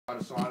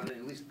Assane, and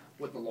at least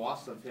with the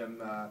loss of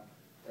him,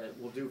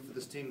 will do for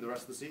this team the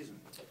rest of the season.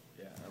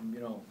 Yeah,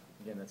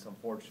 again, it's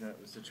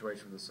unfortunate, the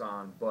situation with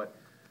Assane, but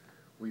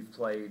we've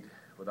played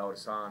without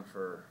Assane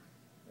for,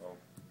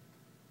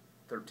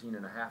 13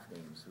 and a half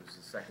games. It was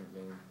the second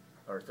game,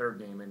 or third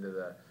game into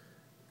the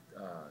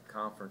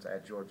conference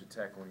at Georgia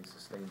Tech when he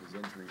sustained his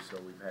injury, so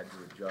we've had to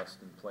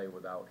adjust and play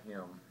without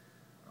him.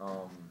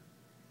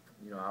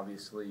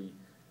 Obviously,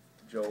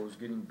 Joe's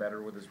getting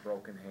better with his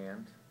broken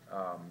hand.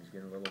 He's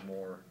getting a little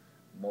more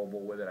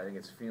mobile with it. I think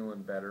it's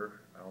feeling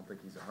better. I don't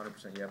think he's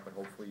 100% yet, but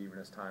hopefully even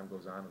as time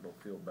goes on, it'll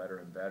feel better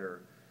and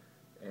better.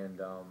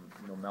 And,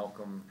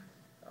 Malcolm,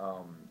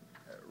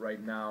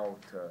 right now,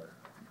 to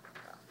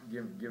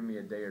give me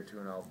a day or two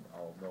and I'll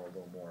know a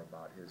little more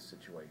about his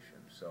situation.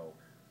 So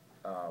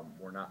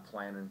we're not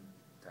planning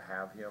to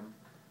have him,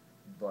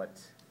 but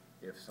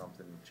if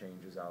something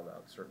changes,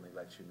 I'll certainly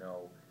let you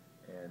know.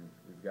 And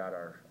we've got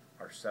our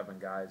 7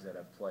 guys that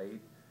have played,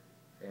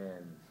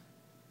 and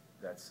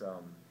that's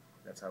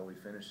how we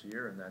finish the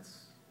year, and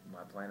that's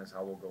my plan is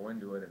how we'll go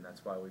into it, and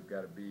that's why we've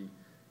got to be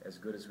as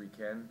good as we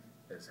can,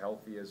 as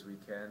healthy as we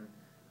can,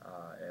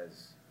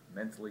 as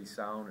mentally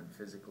sound and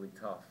physically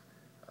tough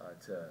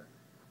to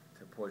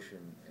push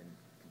and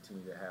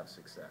continue to have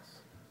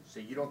success. So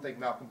you don't think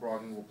Malcolm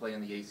Brogdon will play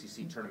in the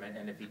ACC tournament,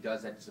 and if he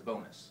does, that's a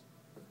bonus?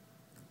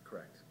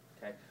 Correct.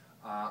 Okay.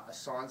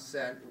 Assane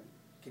Sene,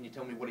 can you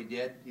tell me what he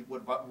did?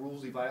 What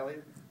rules he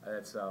violated?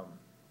 That's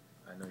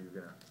I know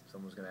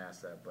someone's gonna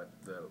ask that, but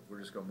we're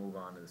just gonna move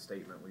on to the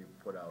statement we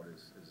put out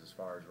is as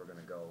far as we're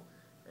gonna go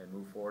and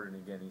move forward. And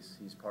again,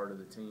 he's part of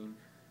the team,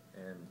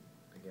 and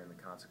again,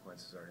 the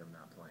consequences are him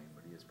not playing,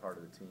 but he is part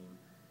of the team,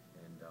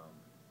 and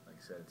like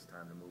I said, it's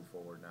time to move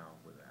forward now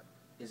with that.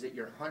 Is it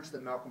your hunch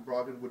that Malcolm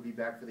Brogdon would be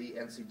back for the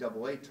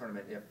NCAA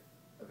tournament if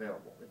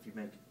available, if you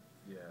make it?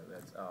 Yeah,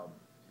 that's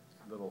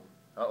little.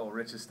 Uh-oh,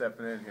 Rich is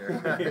stepping in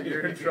here.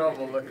 You're in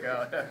trouble. Look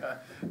out.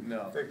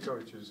 No. I think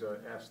Coach has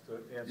asked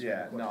to answer.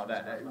 Yeah, no.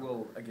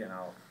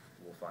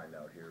 We'll find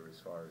out here as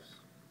far as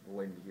we're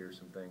waiting to hear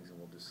some things, and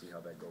we'll just see how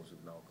that goes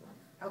with Malcolm.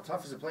 How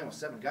tough is it playing with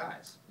 7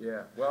 guys?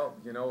 Yeah. Well,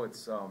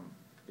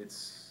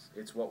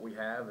 it's what we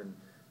have, and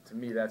to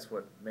me, that's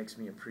what makes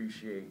me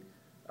appreciate.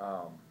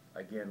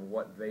 Again,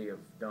 what they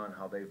have done,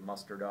 how they've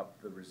mustered up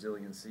the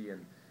resiliency,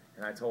 and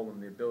I told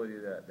them the ability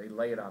that they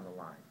lay it on the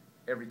line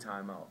every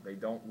time out. They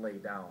don't lay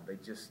down. They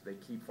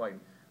keep fighting.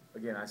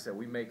 Again, I said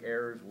we make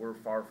errors. We're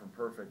far from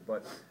perfect,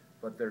 but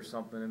there's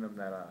something in them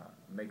that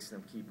makes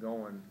them keep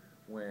going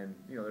when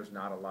there's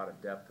not a lot of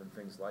depth and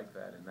things like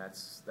that. And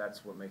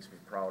that's what makes me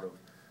proud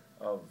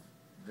of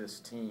this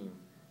team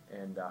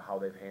and how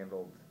they've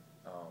handled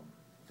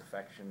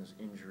defections,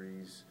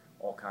 injuries,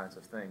 all kinds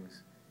of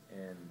things.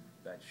 And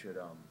that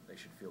they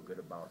should feel good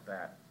about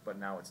that. But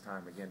now it's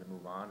time again to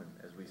move on. And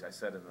as I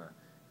said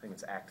I think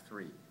it's Act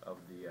 3 of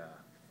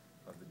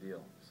the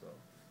deal. So,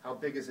 how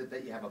big is it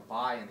that you have a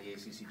bye in the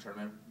ACC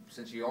tournament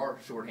since you are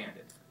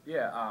shorthanded?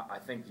 Yeah, I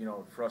think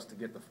for us to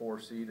get the 4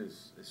 seed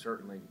is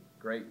certainly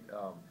great,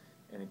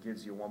 and it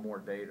gives you one more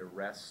day to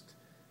rest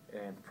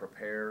and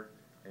prepare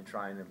and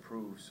try and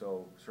improve.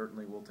 So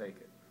certainly we'll take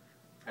it.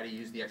 How do you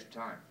use the extra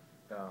time?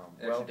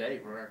 Well, day,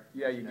 right?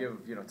 Yeah, you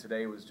give,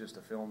 today was just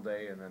a film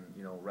day, and then,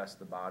 rest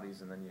the bodies,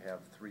 and then you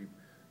have 3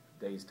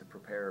 days to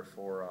prepare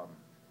for,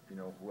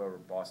 whoever,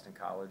 Boston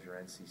College or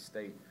NC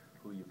State,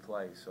 who you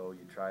play. So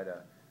you try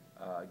to,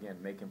 again,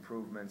 make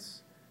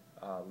improvements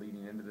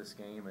leading into this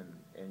game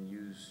and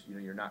use,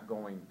 you're not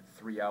going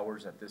 3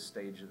 hours at this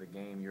stage of the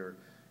game. You're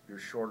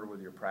shorter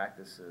with your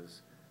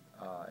practices,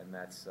 and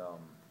that's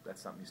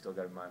something you still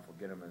got to be mindful.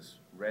 Get them as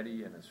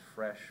ready and as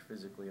fresh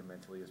physically and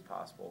mentally as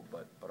possible,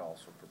 but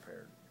also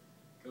prepared.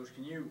 Coach,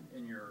 can you,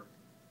 in your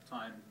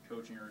time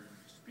coaching or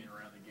just being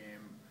around the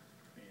game,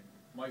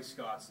 Mike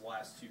Scott's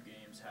last 2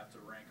 games have to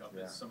rank up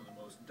as some of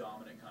the most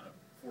dominant kind of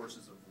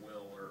forces of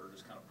will, or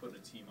just kind of putting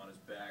a team on his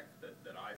back that I